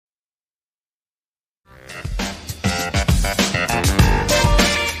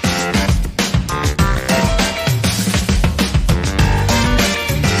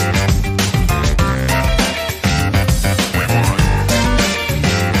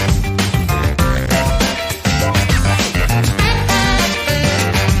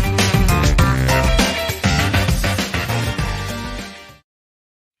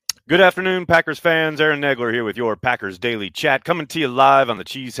Good afternoon, Packers fans. Aaron Negler here with your Packers Daily Chat, coming to you live on the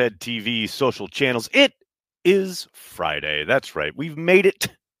Cheesehead TV social channels. It is Friday. That's right. We've made it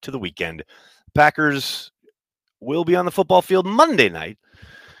to the weekend. Packers will be on the football field Monday night,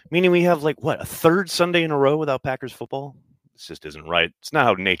 meaning we have a third Sunday in a row without Packers football? This just isn't right. It's not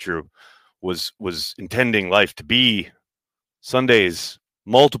how nature was intending life to be. Sundays,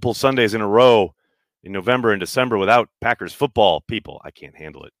 multiple Sundays in a row in November and December without Packers football. People, I can't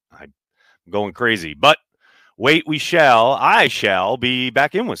handle it. I'm going crazy. But wait, I shall be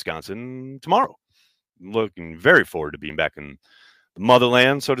back in Wisconsin tomorrow. I'm looking very forward to being back in the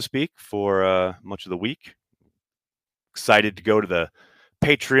motherland, so to speak, for much of the week. Excited to go to the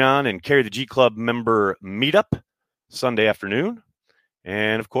Patreon and Carry the G Club member meetup Sunday afternoon.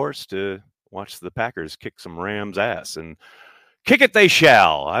 And, of course, to watch the Packers kick some Rams' ass. And kick it they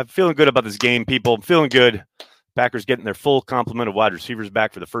shall. I'm feeling good about this game, people. I'm feeling good. Packers getting their full complement of wide receivers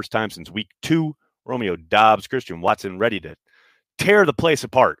back for the first time since week 2. Romeo Doubs, Christian Watson ready to tear the place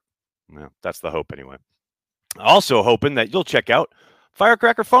apart. Well, that's the hope anyway. Also hoping that you'll check out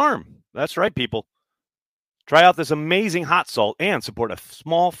Firecracker Farm. That's right, people. Try out this amazing hot salt and support a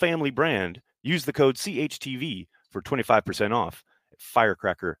small family brand. Use the code CHTV for 25% off at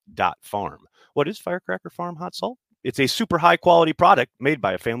firecracker.farm. What is Firecracker Farm hot salt? It's a super high quality product made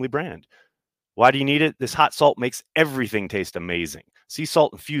by a family brand. Why do you need it? This hot salt makes everything taste amazing. Sea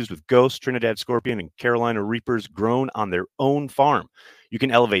salt infused with Ghost, Trinidad Scorpion, and Carolina Reapers grown on their own farm. You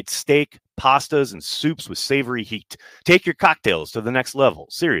can elevate steak, pastas, and soups with savory heat. Take your cocktails to the next level.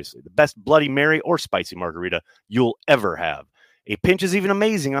 Seriously, the best Bloody Mary or spicy margarita you'll ever have. A pinch is even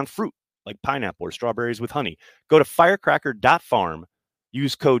amazing on fruit like pineapple or strawberries with honey. Go to firecracker.farm.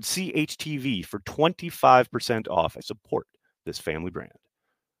 Use code CHTV for 25% off. I support this family brand.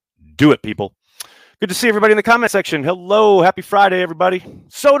 Do it, people. Good to see everybody in the comment section. Hello. Happy Friday, everybody.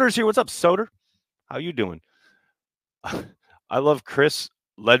 Soder's here. What's up, Soder? How you doing? I love Chris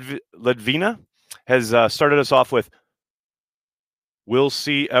Ledvina has started us off with, will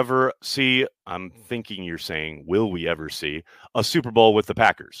we ever see, I'm thinking you're saying, will we ever see a Super Bowl with the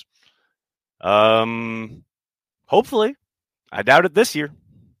Packers? Hopefully. I doubt it this year.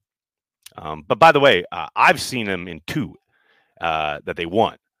 But by the way, I've seen them in 2 that they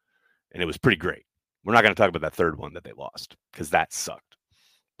won, and it was pretty great. We're not going to talk about that third one that they lost because that sucked.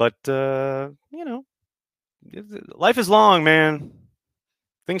 But, life is long, man.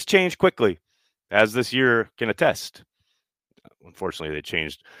 Things change quickly, as this year can attest. Unfortunately, they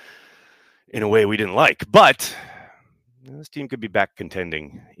changed in a way we didn't like. But this team could be back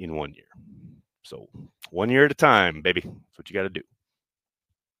contending in 1 year. So 1 year at a time, baby. That's what you got to do.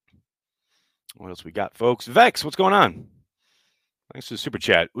 What else we got, folks? Vex, what's going on? Thanks for the super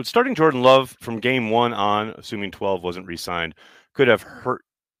chat. Would starting Jordan Love from game 1 on, assuming 12 wasn't re-signed, could have hurt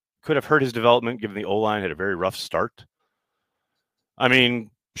his development, given the O-line had a very rough start? I mean,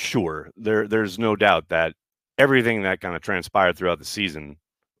 sure. There's no doubt that everything that kind of transpired throughout the season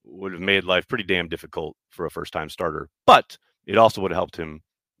would have made life pretty damn difficult for a first-time starter. But it also would have helped him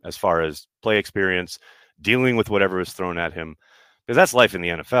as far as play experience, dealing with whatever was thrown at him. Because that's life in the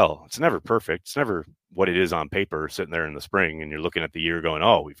NFL. It's never perfect. It's never what it is on paper sitting there in the spring and you're looking at the year going,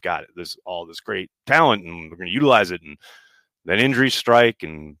 oh, we've got it. There's all this great talent and we're going to utilize it. And then injuries strike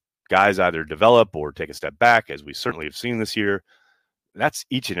and guys either develop or take a step back, as we certainly have seen this year. That's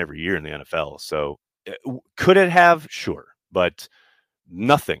each and every year in the NFL. So could it have? Sure. But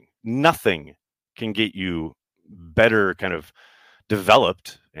nothing can get you better kind of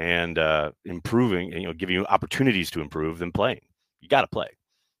developed and improving and, give you opportunities to improve than playing. You got to play.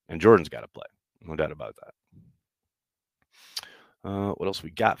 And Jordan's got to play. No doubt about that. What else we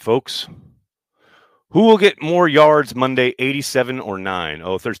got, folks? Who will get more yards Monday, 87 or 9?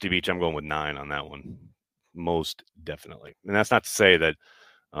 Oh, Thirsty Beach, I'm going with 9 on that one. Most definitely. And that's not to say that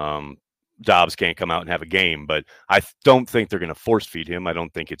Dobbs can't come out and have a game, but I don't think they're going to force feed him. I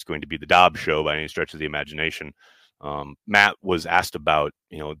don't think it's going to be the Dobbs show by any stretch of the imagination. Matt was asked about,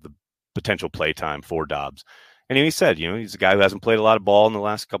 the potential play time for Dobbs. And he said, he's a guy who hasn't played a lot of ball in the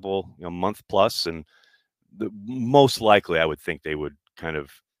last couple, month plus. And most likely I would think they would kind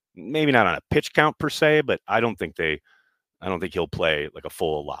of, maybe not on a pitch count per se, but I don't think he'll play like a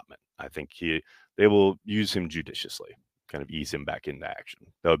full allotment. I think they will use him judiciously, kind of ease him back into action.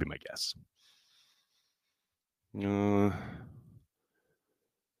 That would be my guess.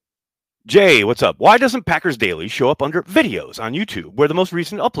 Jay, what's up? Why doesn't Packers Daily show up under videos on YouTube where the most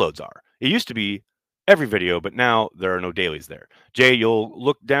recent uploads are? It used to be every video, but now there are no dailies there. Jay, you'll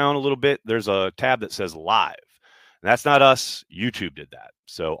look down a little bit. There's a tab that says live. And that's not us. YouTube did that.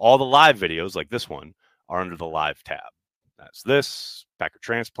 So all the live videos like this one are under the live tab. That's this. Packer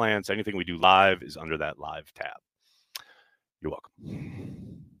transplants. Anything we do live is under that live tab. You're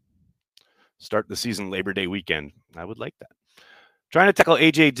welcome. Start the season Labor Day weekend. I would like that. Trying to tackle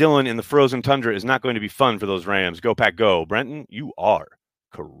A.J. Dillon in the frozen tundra is not going to be fun for those Rams. Go, Pack, go. Brenton, you are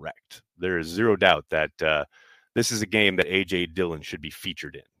correct. There is zero doubt that this is a game that A.J. Dillon should be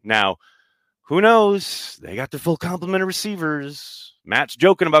featured in. Now, who knows? They got their full complement of receivers. Matt's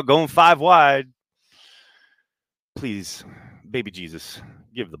joking about going 5 wide. Please, baby Jesus,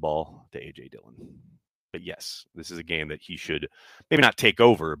 give the ball to A.J. Dillon. But yes, this is a game that he should maybe not take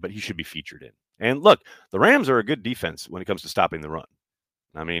over, but he should be featured in. And look, the Rams are a good defense when it comes to stopping the run.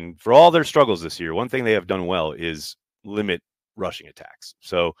 I mean, for all their struggles this year, one thing they have done well is limit rushing attacks.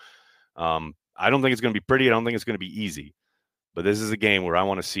 So I don't think it's going to be pretty. I don't think it's going to be easy. But this is a game where I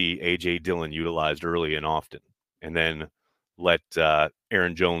want to see A.J. Dillon utilized early and often, and then let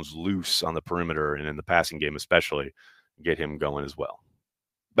Aaron Jones loose on the perimeter and in the passing game especially, get him going as well.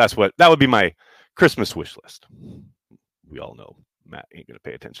 That would be my Christmas wish list. We all know Matt ain't going to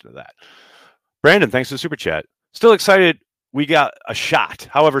pay attention to that. Brandon, thanks for the super chat. Still excited we got a shot.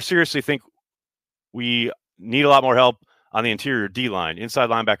 However, seriously think we need a lot more help on the interior D-line. Inside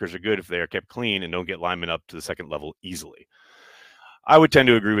linebackers are good if they are kept clean and don't get linemen up to the second level easily. I would tend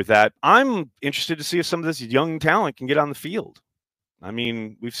to agree with that. I'm interested to see if some of this young talent can get on the field. I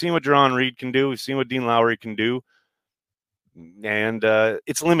mean, we've seen what Jerron Reed can do. We've seen what Dean Lowry can do. And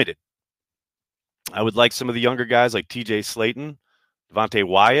it's limited. I would like some of the younger guys like TJ Slayton, Devontae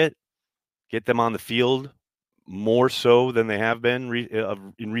Wyatt, get them on the field more so than they have been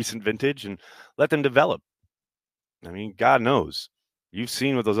in recent vintage and let them develop. I mean, God knows. You've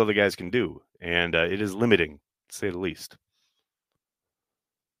seen what those other guys can do, and it is limiting, to say the least.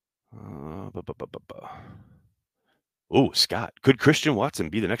 Oh, Scott. Could Christian Watson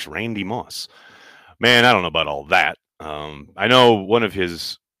be the next Randy Moss? Man, I don't know about all that. I know one of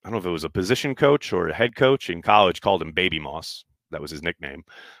his, I don't know if it was a position coach or a head coach in college called him Baby Moss. That was his nickname.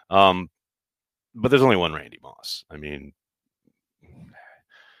 But there's only one Randy Moss. I mean,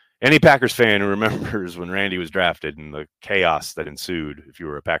 any Packers fan who remembers when Randy was drafted and the chaos that ensued, if you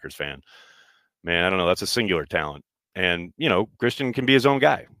were a Packers fan, man, I don't know. That's a singular talent. And, you know, Christian can be his own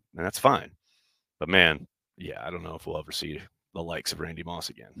guy, and that's fine. But, man, yeah, I don't know if we'll ever see the likes of Randy Moss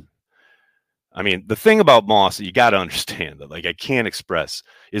again. I mean, the thing about Moss that you got to understand that, like, I can't express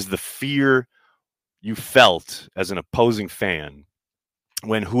is the fear you felt as an opposing fan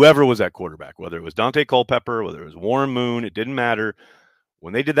when whoever was at quarterback, whether it was Dante Culpepper, whether it was Warren Moon, it didn't matter.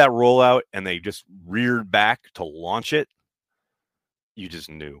 When they did that rollout and they just reared back to launch it, you just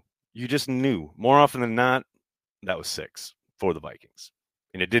knew. You just knew. More often than not, that was 6 for the Vikings.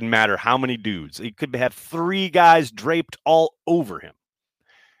 And it didn't matter how many dudes. He could have 3 guys draped all over him.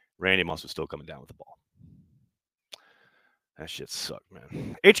 Randy Moss was still coming down with the ball. That shit sucked,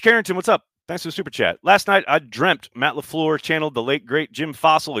 man. H. Carrington, what's up? Thanks for the super chat. Last night, I dreamt Matt LaFleur channeled the late, great Jim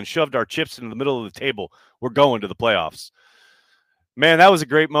Fossil and shoved our chips into the middle of the table. We're going to the playoffs. Man, that was a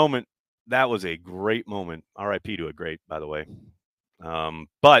great moment. That was a great moment. R.I.P. to a great, by the way.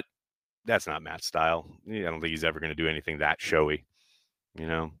 But that's not Matt's style. I don't think he's ever going to do anything that showy. You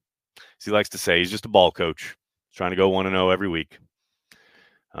know, as he likes to say, he's just a ball coach. He's trying to go 1-0 every week.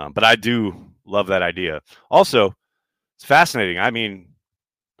 But I do love that idea. Also, it's fascinating. I mean,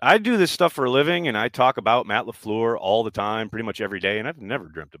 I do this stuff for a living, and I talk about Matt LaFleur all the time, pretty much every day, and I've never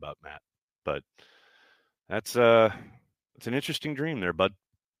dreamt about Matt. But that's it's an interesting dream there, bud.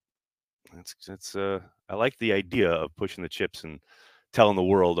 I like the idea of pushing the chips and telling the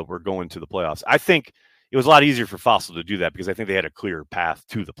world that we're going to the playoffs. I think it was a lot easier for Fossil to do that because I think they had a clear path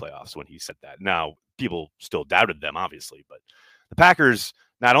to the playoffs when he said that. Now, people still doubted them, obviously, but the Packers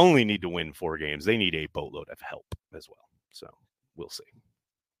not only need to win 4 games, they need a boatload of help as well. So we'll see.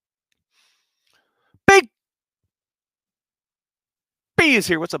 Big B is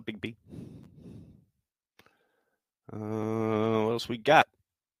here. What's up, Big B? What else we got?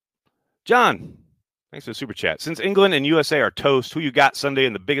 John, thanks for the super chat. Since England and USA are toast, who you got Sunday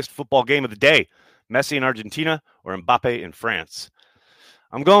in the biggest football game of the day? Messi in Argentina or Mbappe in France?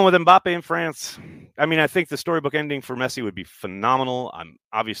 I'm going with Mbappe in France. I mean, I think the storybook ending for Messi would be phenomenal. I'm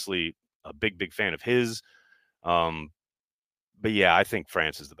obviously a big fan of his. But yeah, I think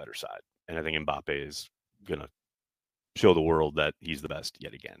France is the better side. And I think Mbappe is going to show the world that he's the best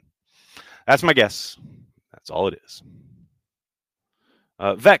yet again. That's my guess. That's all it is.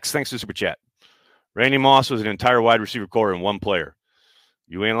 Vex, thanks for the super chat. Randy Moss was an entire wide receiver core in one player.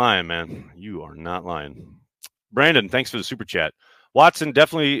 You ain't lying, man. You are not lying. Brandon, thanks for the super chat. Watson,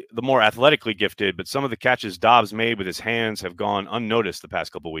 definitely the more athletically gifted, but some of the catches Dobbs made with his hands have gone unnoticed the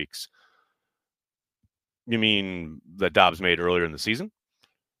past couple weeks. You mean that Dobbs made earlier in the season?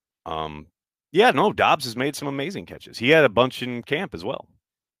 Yeah, no, Dobbs has made some amazing catches. He had a bunch in camp as well.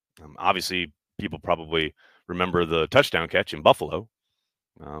 Obviously, people probably remember the touchdown catch in Buffalo.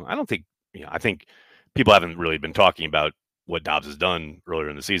 I don't think, I think people haven't really been talking about what Dobbs has done earlier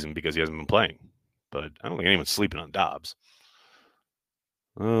in the season because he hasn't been playing. But I don't think anyone's sleeping on Dobbs.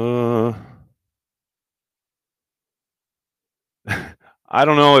 I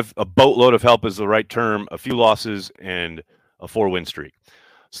don't know if a boatload of help is the right term. A few losses and a 4-win streak.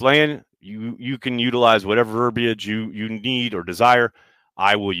 Slayan, you can utilize whatever verbiage you need or desire.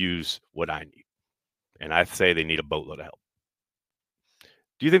 I will use what I need. And I say they need a boatload of help.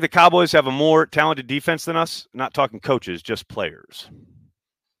 Do you think the Cowboys have a more talented defense than us? Not talking coaches, just players.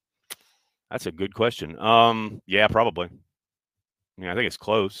 That's a good question. Yeah, probably. I think it's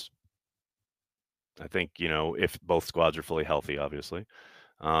close. I think, if both squads are fully healthy, obviously.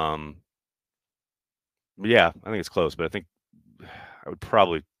 Yeah, I think it's close, but I think I would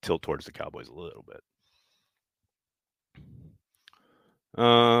probably tilt towards the Cowboys a little bit.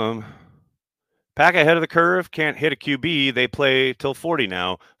 Pack ahead of the curve, can't hit a QB. They play till 40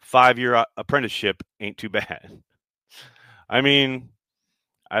 now. 5-year apprenticeship ain't too bad. I mean,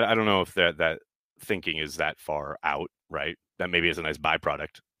 I don't know if that thinking is that far out, right? That maybe is a nice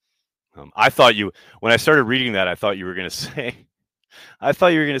byproduct. I thought when I started reading that, I thought you were going to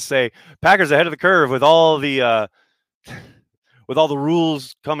say Packers ahead of the curve with all the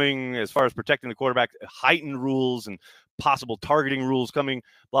rules coming as far as protecting the quarterback, heightened rules and possible targeting rules coming,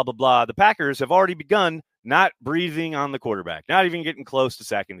 blah, blah, blah. The Packers have already begun not breathing on the quarterback, not even getting close to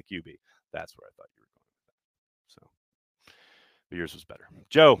sacking the QB. That's where I thought you were going. So the yours was better.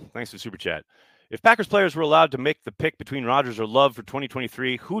 Joe, thanks for the super chat. If Packers players were allowed to make the pick between Rodgers or Love for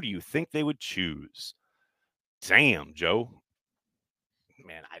 2023, who do you think they would choose? Damn, Joe.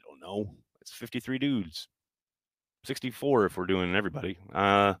 Man, I don't know. It's 53 dudes. 64 if we're doing everybody.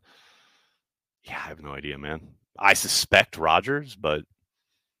 Yeah, I have no idea, man. I suspect Rodgers, but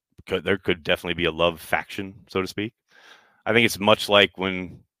there could definitely be a Love faction, so to speak. I think it's much like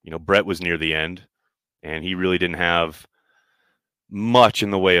when, Brett was near the end and he really didn't have much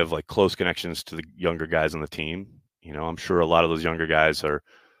in the way of like close connections to the younger guys on the team. I'm sure a lot of those younger guys are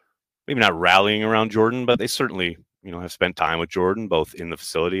maybe not rallying around Jordan, but they certainly, have spent time with Jordan, both in the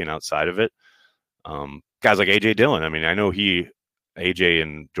facility and outside of it. Guys like AJ Dillon. I mean, I know AJ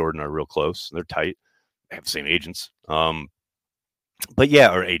and Jordan are real close. They're tight. They have the same agents. But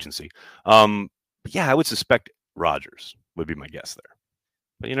yeah, or agency. But yeah, I would suspect Rodgers would be my guess there.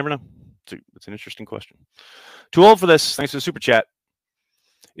 But you never know. It's an interesting question. Too old for this. Thanks for the super chat.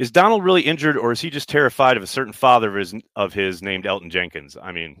 Is Donald really injured, or is he just terrified of a certain father of his named Elton Jenkins?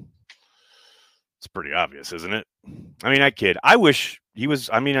 I mean, it's pretty obvious, isn't it? I mean, I kid. I wish he was.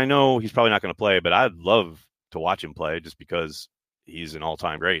 I mean, I know he's probably not going to play, but I'd love to watch him play just because he's an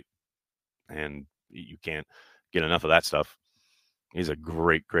all-time great, and you can't get enough of that stuff. He's a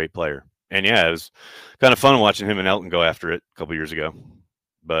great, great player. And yeah, it was kind of fun watching him and Elton go after it a couple years ago.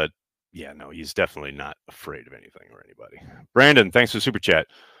 But yeah, no, he's definitely not afraid of anything or anybody. Brandon, thanks for the super chat.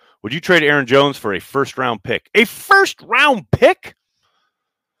 Would you trade Aaron Jones for a first-round pick? A first-round pick?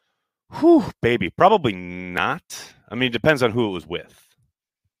 Whew, baby, probably not. I mean, it depends on who it was with.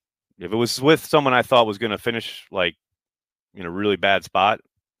 If it was with someone I thought was going to finish like in a really bad spot,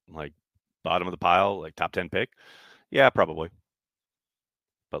 like bottom of the pile, like top 10 pick, yeah, probably.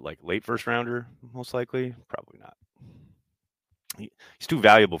 But like late first rounder, most likely, probably not. He's too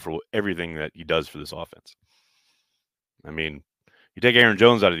valuable for everything that he does for this offense. I mean, you take Aaron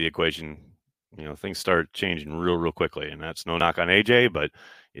Jones out of the equation, things start changing real quickly. And that's no knock on AJ, but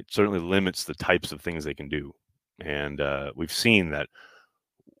it certainly limits the types of things they can do. And we've seen that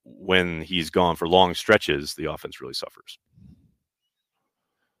when he's gone for long stretches, the offense really suffers.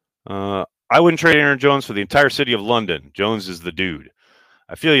 I wouldn't trade Aaron Jones for the entire city of London. Jones is the dude.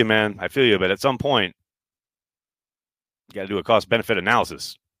 I feel you, man. I feel you. But at some point, you got to do a cost-benefit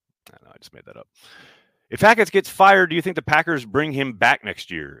analysis. I just made that up. If Hackett gets fired, do you think the Packers bring him back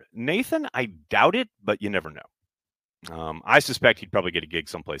next year? Nathan, I doubt it, but you never know. I suspect he'd probably get a gig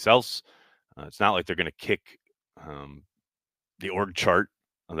someplace else. It's not like they're going to kick the org chart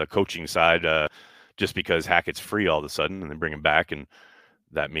on the coaching side just because Hackett's free all of a sudden and then bring him back. And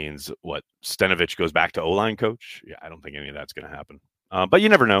that means what? Stenovich goes back to O-line coach? Yeah, I don't think any of that's going to happen. But you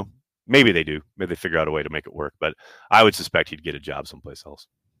never know. Maybe they do. Maybe they figure out a way to make it work. But I would suspect he'd get a job someplace else.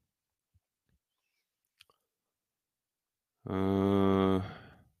 What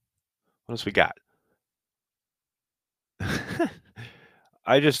else we got?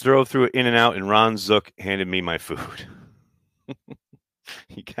 I just drove through In-N-Out and Ron Zook handed me my food.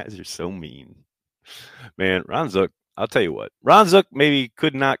 You guys are so mean. Man, Ron Zook, I'll tell you what. Ron Zook maybe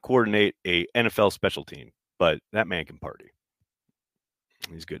could not coordinate a NFL special team, but that man can party.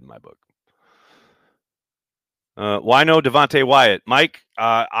 He's good in my book. Why no Devontae Wyatt? Mike,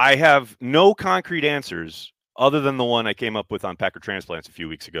 I have no concrete answers other than the one I came up with on Packer Transplants a few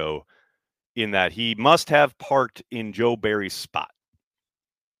weeks ago, in that he must have parked in Joe Barry's spot.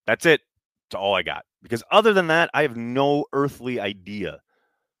 That's it. That's all I got. Because other than that, I have no earthly idea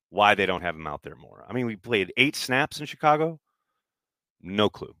why they don't have him out there more. I mean, we played 8 snaps in Chicago. No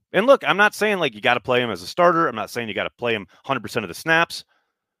clue. And look, I'm not saying like you got to play him as a starter. I'm not saying you got to play him 100% of the snaps.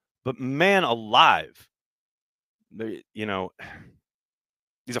 But man alive, you know,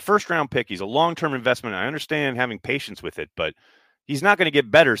 he's a first-round pick. He's a long-term investment. I understand having patience with it, but he's not going to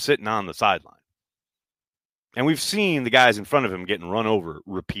get better sitting on the sideline. And we've seen the guys in front of him getting run over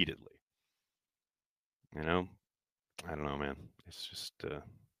repeatedly. You know, I don't know, man. It's just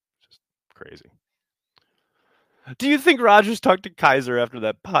crazy. Do you think Rodgers talked to Kaiser after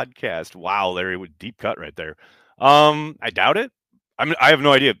that podcast? Wow, Larry, with deep cut right there. I doubt it. I mean, I have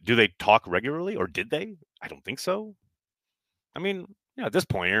no idea. Do they talk regularly, or did they? I don't think so. I mean, at this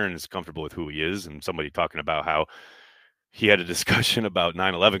point, Aaron is comfortable with who he is, and somebody talking about how he had a discussion about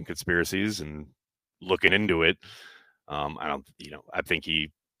 9/11 conspiracies and looking into it. I think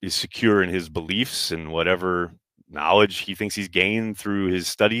he is secure in his beliefs and whatever knowledge he thinks he's gained through his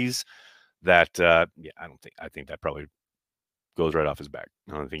studies. That I think that probably goes right off his back.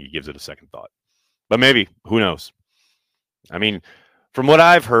 I don't think he gives it a second thought. But maybe, who knows? I mean, from what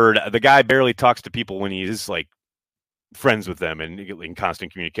I've heard, the guy barely talks to people when he's like friends with them and in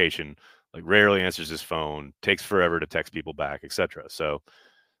constant communication. Like rarely answers his phone, takes forever to text people back, etc. So,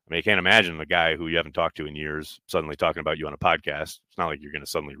 I mean, you can't imagine a guy who you haven't talked to in years suddenly talking about you on a podcast. It's not like you're going to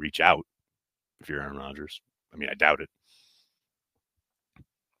suddenly reach out if you're Aaron Rodgers. I mean, I doubt it.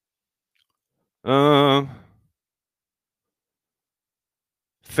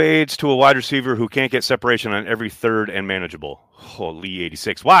 Fades to a wide receiver who can't get separation on every third and manageable. Oh, Lee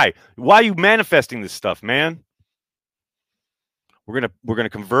 86. Why? Why are you manifesting this stuff, man? We're gonna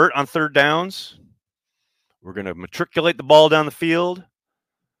convert on third downs. We're gonna matriculate the ball down the field.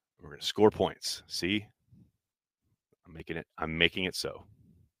 We're gonna score points. See, I'm making it so.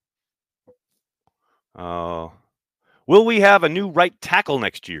 Will we have a new right tackle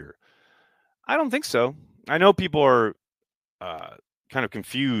next year? I don't think so. I know people are kind of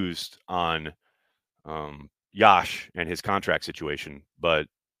confused on Yash and his contract situation, but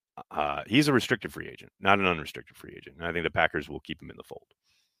he's a restricted free agent, not an unrestricted free agent. And I think the Packers will keep him in the fold.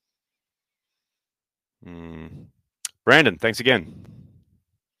 Brandon, thanks again.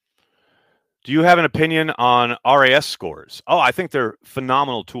 Do you have an opinion on RAS scores? Oh, I think they're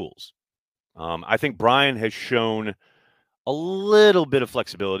phenomenal tools. I think Brian has shown a little bit of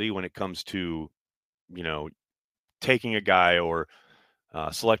flexibility when it comes to, taking a guy or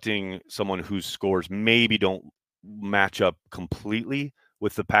selecting someone whose scores maybe don't match up completely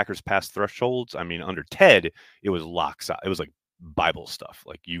with the Packers' past thresholds. I mean, under Ted, it was lockstep. It was like Bible stuff.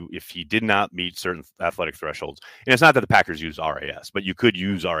 Like if he did not meet certain athletic thresholds, and it's not that the Packers use RAS, but you could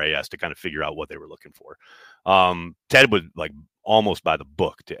use RAS to kind of figure out what they were looking for. Ted would like almost by the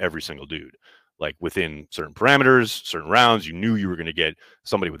book to every single dude. Like within certain parameters, certain rounds, you knew you were going to get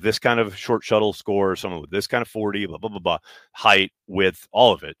somebody with this kind of short shuttle score, someone with this kind of 40, blah, blah, blah, blah, height, width,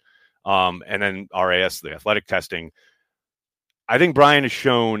 all of it. And then RAS, the athletic testing. I think Brian has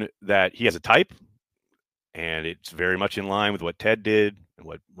shown that he has a type, and it's very much in line with what Ted did and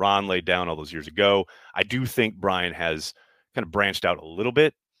what Ron laid down all those years ago. I do think Brian has kind of branched out a little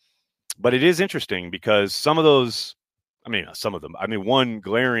bit, but it is interesting because some of them, one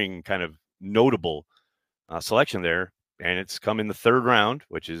glaring kind of notable selection there, and it's come in the third round,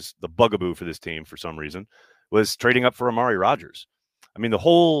 which is the bugaboo for this team for some reason, was trading up for Amari Rodgers. I mean, the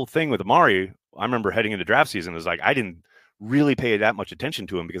whole thing with Amari, I remember heading into draft season, was like, I didn't really pay that much attention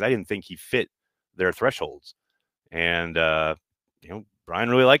to him because I didn't think he fit their thresholds. And, Brian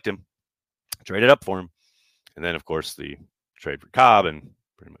really liked him, traded up for him. And then, of course, the trade for Cobb and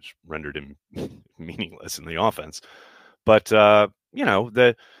pretty much rendered him meaningless in the offense. But,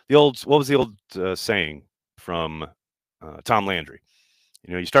 the old, what was the old saying from Tom Landry?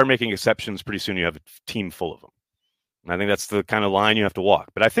 You start making exceptions, pretty soon you have a team full of them. And I think that's the kind of line you have to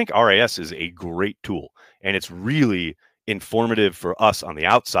walk. But I think RAS is a great tool, and it's really informative for us on the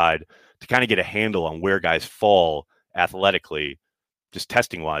outside to kind of get a handle on where guys fall athletically, just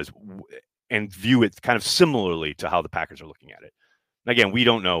testing wise, and view it kind of similarly to how the Packers are looking at it. And again, we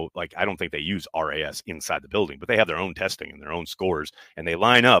don't know, I don't think they use RAS inside the building, but they have their own testing and their own scores, and they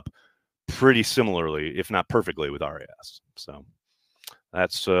line up pretty similarly, if not perfectly, with RAS. So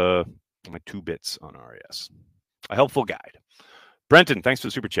that's My 2 bits on RAS. A helpful guide. Brenton, thanks for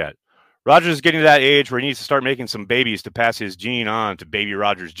the super chat. Rodgers is getting to that age where he needs to start making some babies to pass his gene on to baby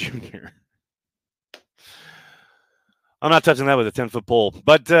Rodgers Jr. I'm not touching that with a 10-foot pole.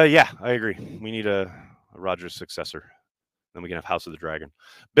 But, yeah, I agree. We need a Rodgers successor. Then we can have House of the Dragon.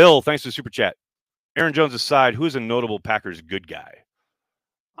 Bill, thanks for the super chat. Aaron Jones aside, who is a notable Packers good guy?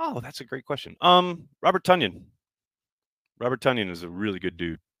 Oh, that's a great question. Robert Tonyan. Robert Tonyan is a really good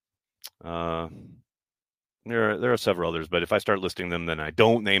dude. There are several others, but if I start listing them, then I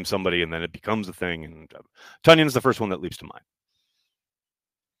don't name somebody, and then it becomes a thing. And Tunyan's the first one that leaps to mind.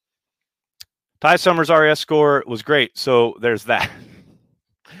 Ty Summers' RAS score was great, so there's that.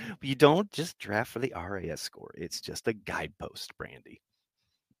 You don't just draft for the RAS score. It's just a guidepost, Brandy.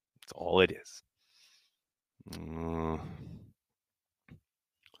 That's all it is.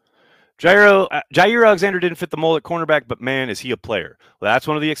 Jair Alexander didn't fit the mold at cornerback, but man, is he a player. Well, that's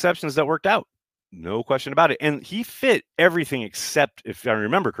one of the exceptions that worked out. No question about it. And he fit everything except, if I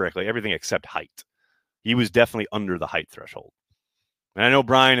remember correctly, everything except height. He was definitely under the height threshold. And I know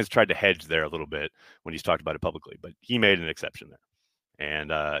Brian has tried to hedge there a little bit when he's talked about it publicly, but he made an exception there.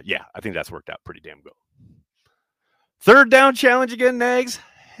 And, yeah, I think that's worked out pretty damn good. Third down challenge again, Nags?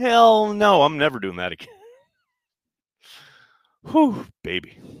 Hell no, I'm never doing that again. Whew,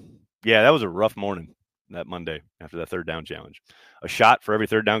 baby. Yeah, that was a rough morning that Monday after that third down challenge. A shot for every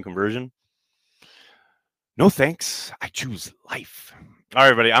third down conversion. No thanks. I choose life. All right,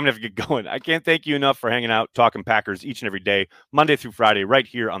 everybody, I'm going to get going. I can't thank you enough for hanging out, talking Packers each and every day, Monday through Friday, right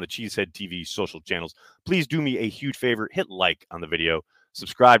here on the Cheesehead TV social channels. Please do me a huge favor. Hit like on the video,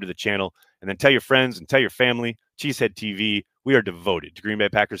 subscribe to the channel, and then tell your friends and tell your family. Cheesehead TV, we are devoted to Green Bay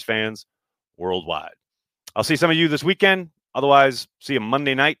Packers fans worldwide. I'll see some of you this weekend. Otherwise, see you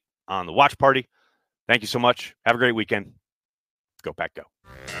Monday night on the watch party. Thank you so much. Have a great weekend. Go Pack Go.